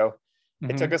Scipio.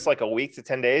 It took us like a week to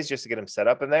 10 days just to get him set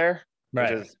up in there,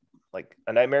 Right. which is like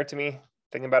a nightmare to me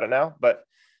thinking about it now. But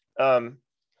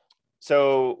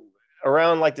so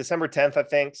around like December 10th, I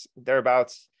think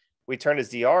thereabouts, we turned his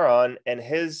DR on, and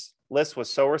his list was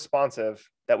so responsive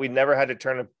that we never had to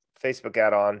turn a Facebook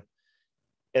ad on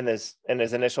in his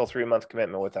initial 3-month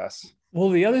commitment with us. Well,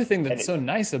 the other thing that's so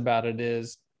nice about it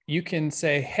is you can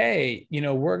say, hey,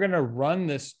 we're going to run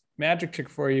this magic trick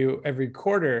for you every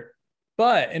quarter,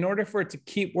 but in order for it to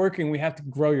keep working, we have to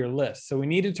grow your list. So we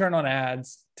need to turn on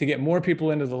ads to get more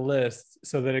people into the list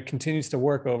so that it continues to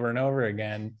work over and over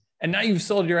again. And now you've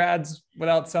sold your ads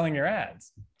without selling your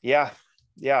ads. Yeah.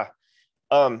 Yeah.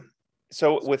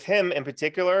 So with him in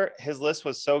particular, his list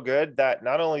was so good that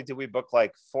not only did we book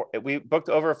we booked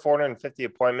over 450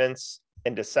 appointments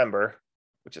in December,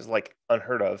 which is like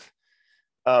unheard of.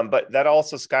 But that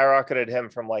also skyrocketed him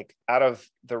from like out of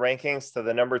the rankings to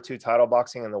the number 2 title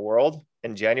boxing in the world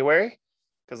in January.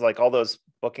 Cause like all those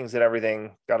bookings and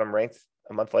everything got him ranked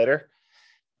a month later.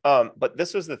 But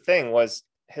this was the thing, was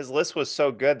his list was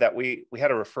so good that we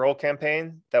had a referral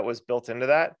campaign that was built into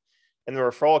that. And the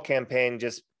referral campaign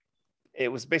it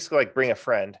was basically like bring a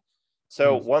friend.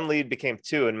 So one lead became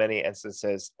 2 in many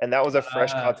instances. And that was a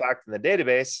fresh contact in the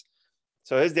database.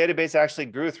 So his database actually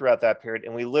grew throughout that period.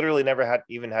 And we literally never had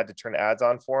to turn ads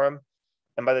on for him.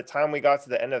 And by the time we got to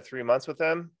the end of 3 months with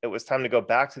him, it was time to go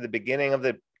back to the beginning of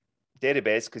the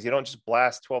database, because you don't just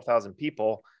blast 12,000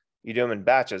 people, you do them in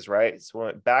batches, right? So we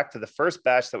went back to the first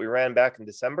batch that we ran back in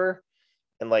December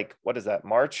and like, what is that,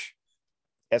 March?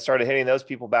 And started hitting those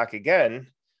people back again.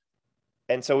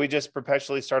 And so we just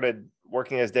perpetually started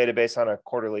working his database on a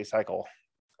quarterly cycle.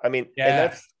 I mean,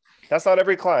 and that's not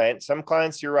every client. Some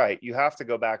clients, you're right, you have to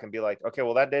go back and be like, okay,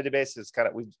 well, that database is kind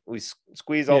of, we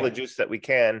squeeze all the juice that we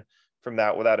can from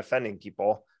that without offending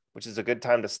people, which is a good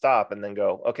time to stop and then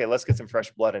go, okay, let's get some fresh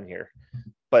blood in here.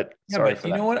 But sorry, but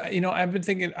you know what, I've been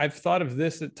thinking, I've thought of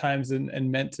this at times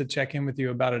and meant to check in with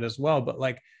you about it as well. But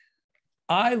like,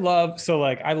 I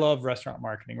love restaurant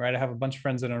marketing, right? I have a bunch of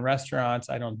friends that own restaurants.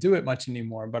 I don't do it much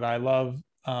anymore, but I love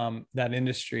that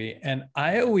industry. And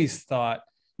I always thought,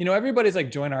 everybody's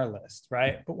like, join our list,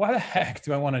 right? But why the heck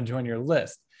do I want to join your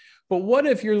list? But what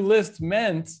if your list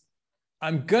meant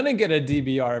I'm going to get a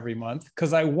DBR every month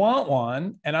because I want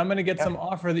one, and I'm going to get some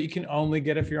offer that you can only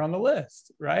get if you're on the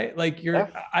list, right? Like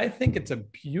I think it's a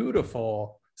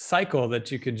beautiful cycle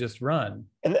that you could just run.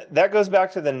 And that goes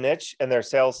back to the niche and their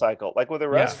sales cycle. Like with a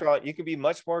restaurant, you could be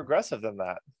much more aggressive than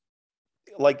that.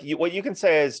 Like what you can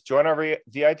say is join our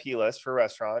VIP list for a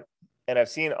restaurant. And I've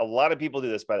seen a lot of people do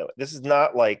this, by the way. This is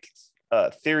not like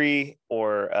theory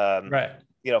or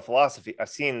philosophy. I've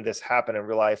seen this happen in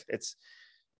real life. It's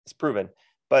proven.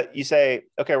 But you say,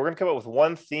 okay, we're going to come up with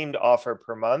one themed offer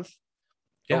per month.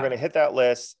 We're going to hit that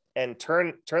list and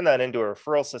turn that into a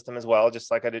referral system as well,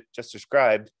 just like I just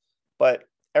described. But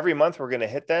every month we're going to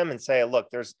hit them and say, look,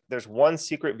 there's one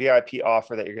secret VIP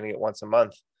offer that you're going to get once a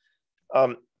month.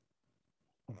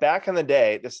 Back in the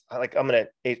day,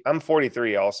 I'm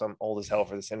 43 also, I'm old as hell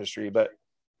for this industry, but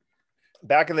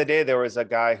back in the day, there was a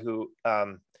guy who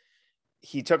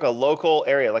he took a local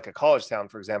area, like a college town,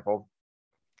 for example,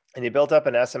 and he built up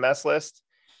an SMS list,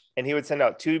 and he would send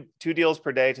out two deals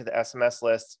per day to the SMS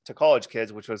list to college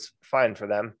kids, which was fine for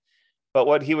them. But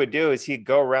what he would do is he'd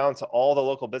go around to all the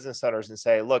local business owners and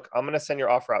say, look, I'm going to send your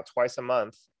offer out twice a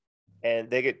month.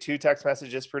 And they get 2 text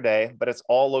messages per day, but it's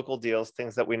all local deals,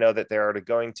 things that we know that they're already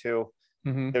going to.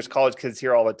 Mm-hmm. There's college kids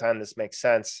here all the time. This makes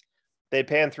sense. They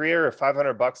pay him $300 or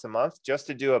 $500 a month just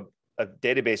to do a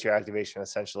database reactivation,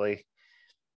 essentially.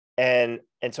 And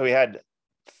so he had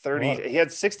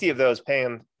 60 of those paying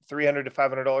him $300 to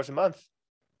 $500 a month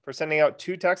for sending out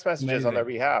 2 text messages on their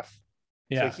behalf.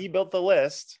 Yeah. So he built the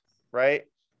list, right?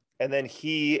 And then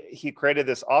he created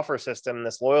this offer system,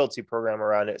 this loyalty program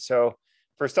around it. So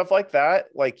for stuff like that,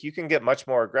 like you can get much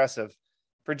more aggressive.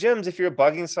 For gyms, if you're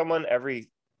bugging someone every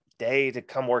day to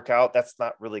come work out, that's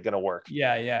not really going to work.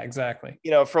 Yeah, exactly.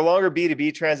 For longer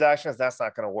B2B transactions, that's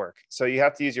not going to work. So you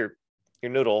have to use your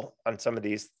noodle on some of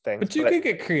these things. But you could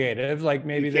get creative. Like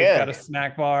maybe they've got a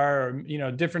snack bar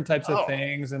or, different types of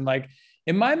things. And like,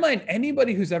 in my mind,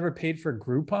 anybody who's ever paid for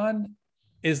Groupon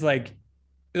is like,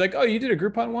 oh, you did a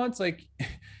Groupon once? Like,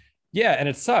 yeah. And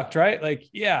it sucked, right? Like,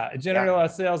 it generated a lot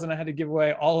of sales and I had to give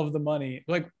away all of the money.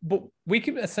 Like, but we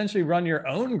can essentially run your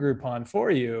own Groupon for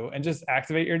you and just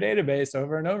activate your database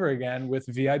over and over again with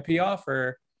VIP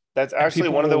offer. That's actually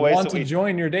one of the ways to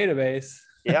join your database.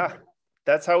 Yeah.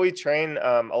 that's how we train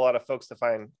a lot of folks to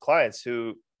find clients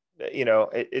who,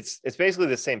 it's basically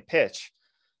the same pitch,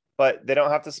 but they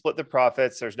don't have to split the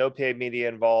profits. There's no paid media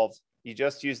involved. You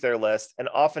just use their list. And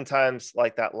oftentimes,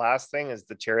 like, that last thing is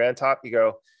the cherry on top. You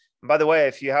go, by the way,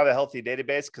 if you have a healthy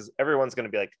database, because everyone's going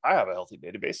to be like, I have a healthy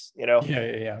database,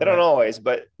 Yeah. They don't always,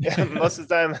 but most of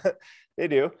the time they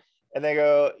do. And they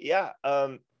go, yeah,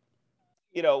 well,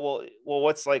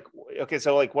 what's like, okay,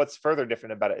 so like, what's further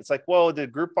different about it? It's like, well,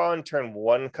 did Groupon turn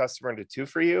one customer into two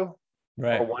for you?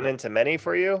 Right. Or one into many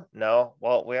for you? No.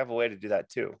 Well, we have a way to do that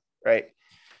too. Right.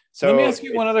 So let me ask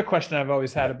you one other question I've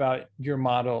always had about your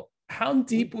model. How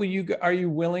deep are you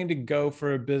willing to go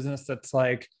for a business that's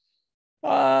like,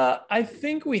 I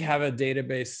think we have a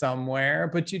database somewhere,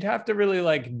 but you'd have to really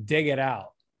like dig it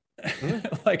out.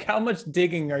 Like, how much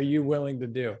digging are you willing to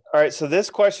do? All right. So this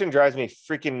question drives me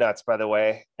freaking nuts, by the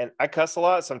way. And I cuss a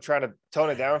lot, so I'm trying to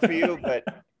tone it down for you, but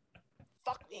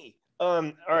fuck me.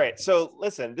 All right. So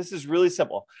listen, this is really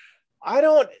simple.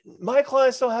 My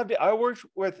clients don't have I worked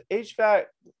with HVAC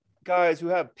guys who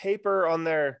have paper on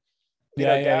their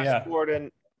dashboard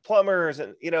and plumbers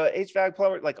and HVAC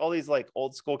plumbers, like all these like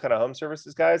old school kind of home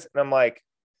services guys. And I'm like,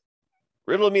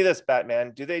 riddle me this,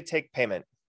 Batman. Do they take payment?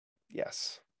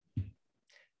 Yes.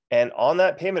 And on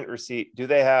that payment receipt, do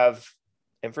they have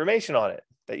information on it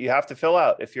that you have to fill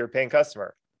out if you're a paying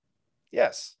customer?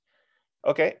 Yes.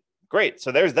 Okay, great.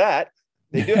 So there's that.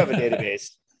 They do have a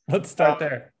database. Let's start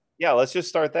there. Yeah, let's just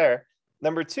start there.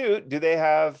 Number two, do they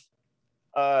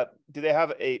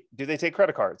take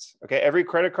credit cards? Okay, every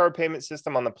credit card payment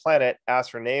system on the planet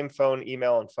asks for name, phone,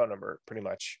 email, and phone number, pretty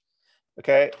much.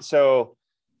 Okay, so,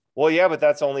 well, yeah, but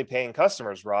that's only paying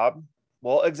customers, Rob.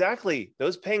 Well, exactly.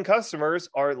 Those paying customers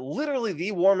are literally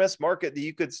the warmest market that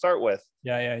you could start with.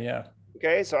 Yeah.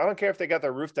 Okay, so I don't care if they got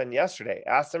their roof done yesterday.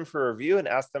 Ask them for a review and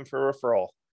ask them for a referral.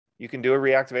 You can do a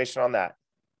reactivation on that.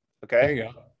 Okay. There you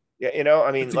go. Yeah,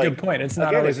 I mean, it's a good point. It's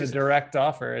not always a direct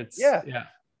offer. It's yeah.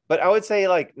 But I would say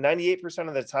like 98%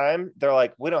 of the time, they're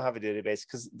like, we don't have a database,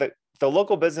 because the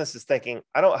local business is thinking,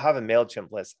 I don't have a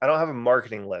MailChimp list. I don't have a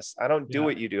marketing list. I don't do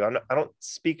what you do. I don't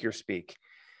speak your speak.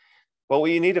 But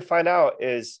what you need to find out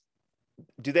is,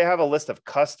 do they have a list of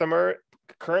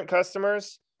current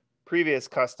customers, previous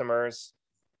customers,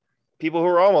 people who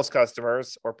are almost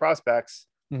customers or prospects?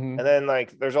 Mm-hmm. And then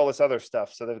like, there's all this other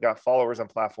stuff. So they've got followers on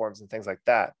platforms and things like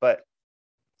that. But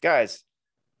guys,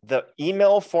 the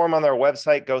email form on their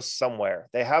website goes somewhere.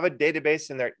 They have a database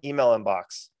in their email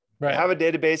inbox. Right. They have a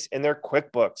database in their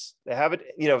QuickBooks. They have it.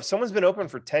 If someone's been open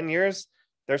for 10 years,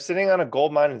 they're sitting on a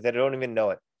gold mine and they don't even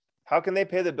know it. How can they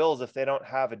pay the bills if they don't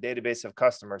have a database of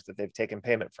customers that they've taken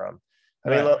payment from? I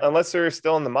mean, unless they're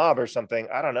still in the mob or something,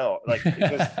 I don't know. Like,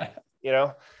 just,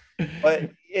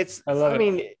 but it's,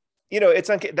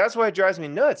 that's why it drives me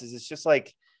nuts, is it's just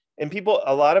like, and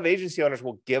a lot of agency owners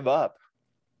will give up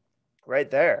right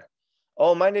there.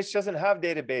 Oh, my niche doesn't have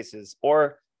databases,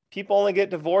 or people only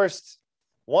get divorced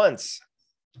once.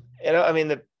 I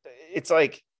mean, it's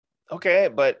like, okay,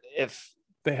 but if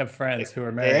they have friends who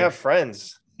are married, they have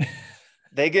friends.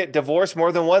 They get divorced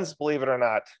more than once, believe it or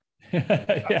not.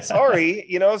 I'm sorry,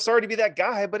 sorry to be that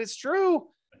guy, but it's true.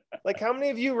 Like, how many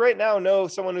of you right now know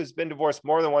someone who's been divorced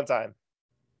more than one time?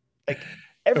 Like,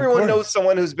 everyone knows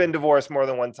someone who's been divorced more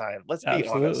than one time. Let's be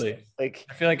honest. Like,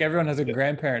 I feel like everyone has a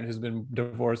grandparent who's been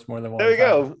divorced more than one time. There you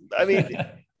go. I mean,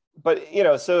 but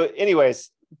so anyways,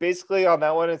 basically on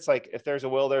that one, it's like, if there's a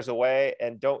will, there's a way,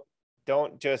 and don't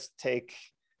just take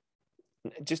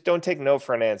no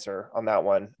for an answer on that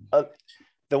one.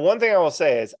 The one thing I will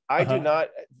say is, I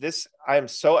am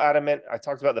so adamant. I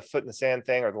talked about the foot in the sand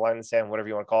thing, or the line in the sand, whatever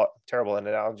you want to call it. Terrible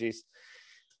analogies.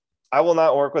 I will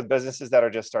not work with businesses that are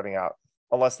just starting out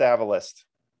unless they have a list.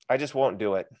 I just won't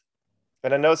do it.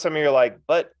 And I know some of you are like,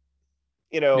 but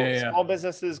small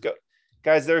businesses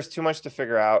guys, there's too much to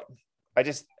figure out.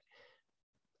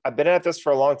 I've been at this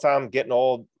for a long time, getting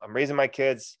old. I'm raising my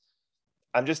kids.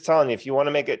 I'm just telling you, if you want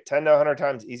to make it 10 to 100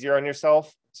 times easier on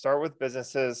yourself, start with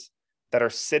businesses that are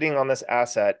sitting on this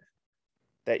asset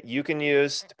that you can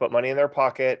use to put money in their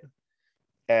pocket,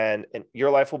 and your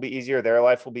life will be easier. Their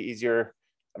life will be easier.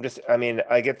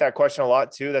 I get that question a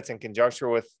lot too. That's in conjunction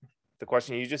with the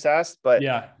question you just asked, but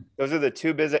those are the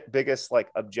two biggest like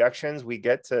objections we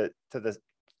get to the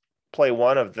play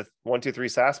one of the 1, 2, 3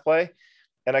 SaaS play.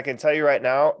 And I can tell you right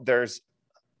now, there's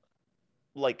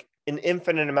like an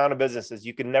infinite amount of businesses.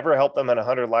 You can never help them in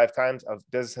 100 lifetimes of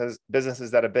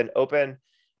businesses that have been open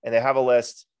and they have a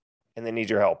list and they need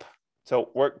your help.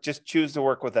 So just choose to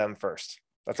work with them first.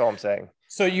 That's all I'm saying.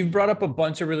 So you've brought up a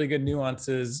bunch of really good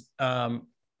nuances.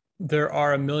 There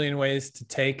are a million ways to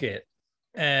take it.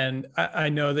 And I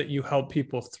know that you help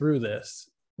people through this,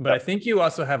 but I think you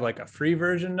also have like a free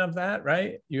version of that,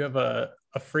 right? You have a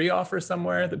free offer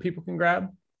somewhere that people can grab.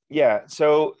 Yeah.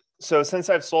 So since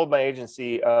I've sold my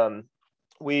agency,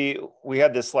 we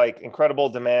had this like incredible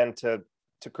demand to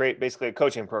create basically a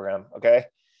coaching program. Okay.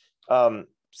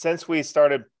 Since we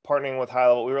started partnering with High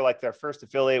Level, we were like their first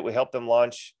affiliate. We helped them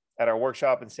launch at our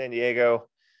workshop in San Diego,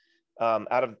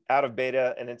 out of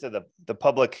beta and into the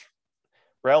public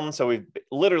realm. So we've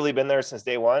literally been there since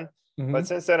day one. Mm-hmm. But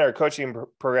since then, our coaching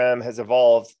program has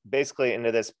evolved basically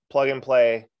into this plug and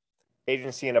play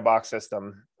agency in a box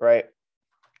system, right?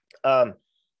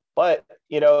 But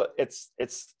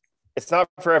it's not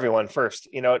for everyone. First,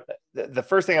 the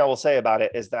first thing I will say about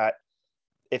it is that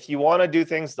if you want to do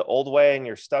things the old way and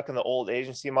you're stuck in the old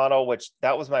agency model, which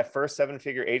that was my first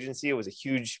 7-figure agency, it was a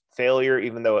huge failure,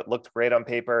 even though it looked great on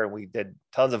paper and we did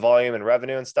tons of volume and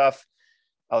revenue and stuff.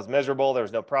 I was miserable. There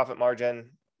was no profit margin.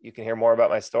 You can hear more about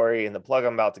my story in the plug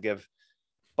I'm about to give.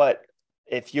 But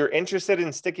if you're interested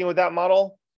in sticking with that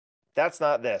model, that's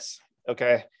not this.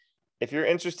 Okay. If you're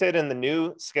interested in the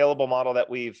new scalable model that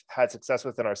we've had success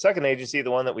with in our second agency,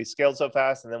 the one that we scaled so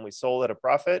fast and then we sold at a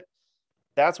profit,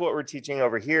 that's what we're teaching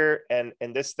over here. And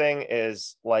this thing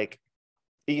is like,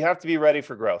 you have to be ready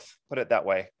for growth, put it that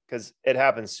way, because it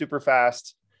happens super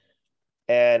fast.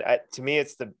 And to me,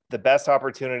 it's the best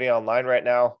opportunity online right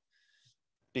now,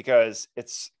 because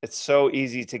it's so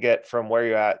easy to get from where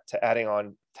you're at to adding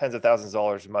on tens of thousands of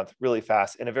dollars a month really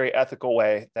fast in a very ethical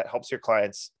way that helps your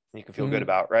clients and you can feel good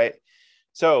about, right?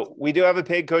 So we do have a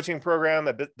paid coaching program.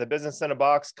 The Business in a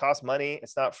Box costs money.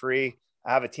 It's not free.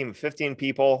 I have a team of 15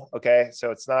 people. Okay.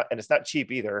 So it's not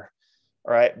cheap either.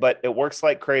 All right. But it works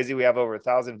like crazy. We have over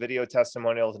 1,000 video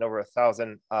testimonials and over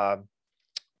 1,000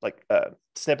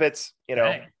 snippets,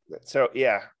 Dang. So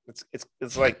yeah,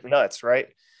 it's like nuts, right?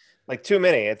 Like too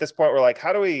many at this point. We're like,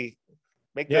 how do we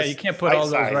make this? Yeah. You can't put all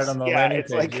those right on the landing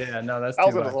page. Like, yeah, no, that's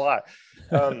thousands is a lot.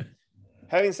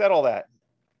 Having said all that,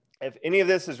 if any of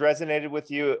this has resonated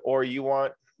with you or you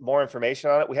want more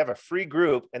information on it, we have a free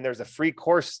group and there's a free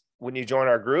course when you join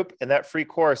our group. And that free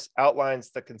course outlines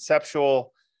the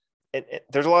conceptual, and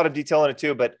there's a lot of detail in it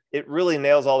too, but it really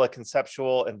nails all the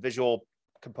conceptual and visual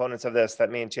components of this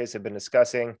that me and Chase have been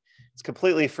discussing. It's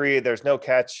completely free. There's no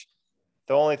catch.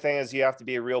 The only thing is you have to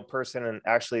be a real person and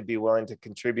actually be willing to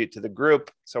contribute to the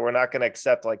group. So we're not going to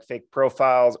accept like fake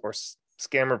profiles or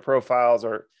scammer profiles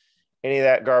or any of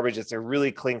that garbage. It's a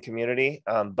really clean community.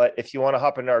 But if you want to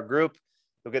hop into our group,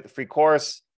 you'll get the free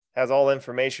course, has all the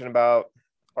information about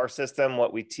our system,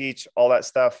 what we teach, all that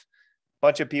stuff.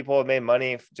 Bunch of people have made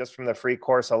money just from the free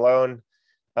course alone.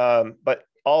 But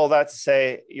all of that to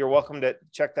say, you're welcome to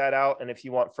check that out. And if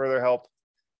you want further help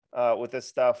with this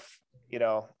stuff,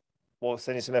 we'll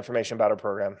send you some information about our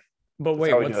program. But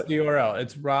wait, what's the URL?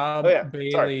 It's Rob Bailey.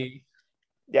 Sorry.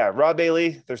 Yeah, Rob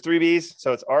Bailey. There's 3 B's.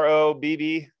 So it's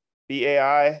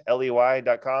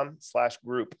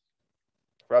ROBBBAILEY.com/group.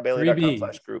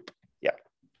 RobBailey.com/group. Yeah.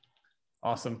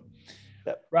 Awesome.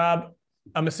 Yep. Rob,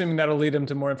 I'm assuming that'll lead them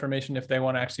to more information if they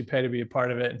want to actually pay to be a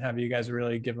part of it and have you guys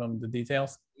really give them the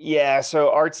details. Yeah.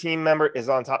 So our team member is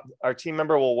on top. Our team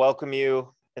member will welcome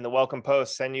you in the welcome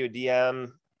post, send you a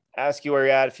DM, ask you where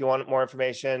you're at. If you want more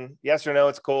information, yes or no,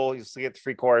 it's cool. You'll still get the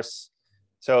free course.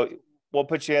 So we'll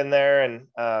put you in there and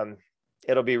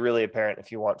it'll be really apparent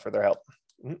if you want further help.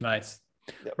 Nice.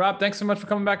 Yep. Rob, thanks so much for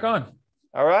coming back on.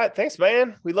 All right. Thanks,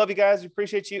 man. We love you guys. We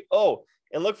appreciate you. Oh,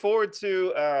 and look forward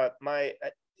to I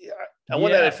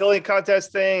won that affiliate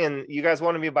contest thing and you guys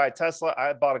wanted me to buy a Tesla.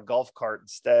 I bought a golf cart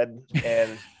instead.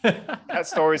 And that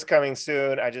story's coming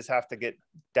soon. I just have to get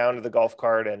down to the golf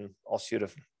cart and I'll shoot a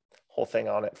whole thing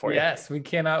on it for you. Yes, we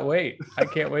cannot wait. I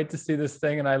can't wait to see this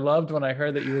thing. And I loved when I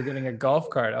heard that you were getting a golf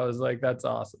cart. I was like, that's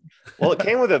awesome. Well, it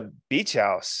came with a beach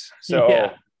house. So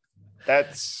yeah.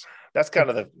 That's kind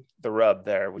of the rub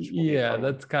there. Which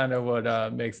that's kind of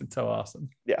what makes it so awesome.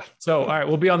 Yeah. So, all right,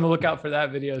 we'll be on the lookout for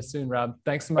that video soon, Rob.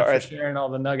 Thanks so much for sharing all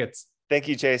the nuggets. Thank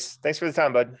you, Chase. Thanks for the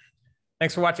time, bud.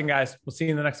 Thanks for watching, guys. We'll see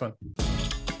you in the next one.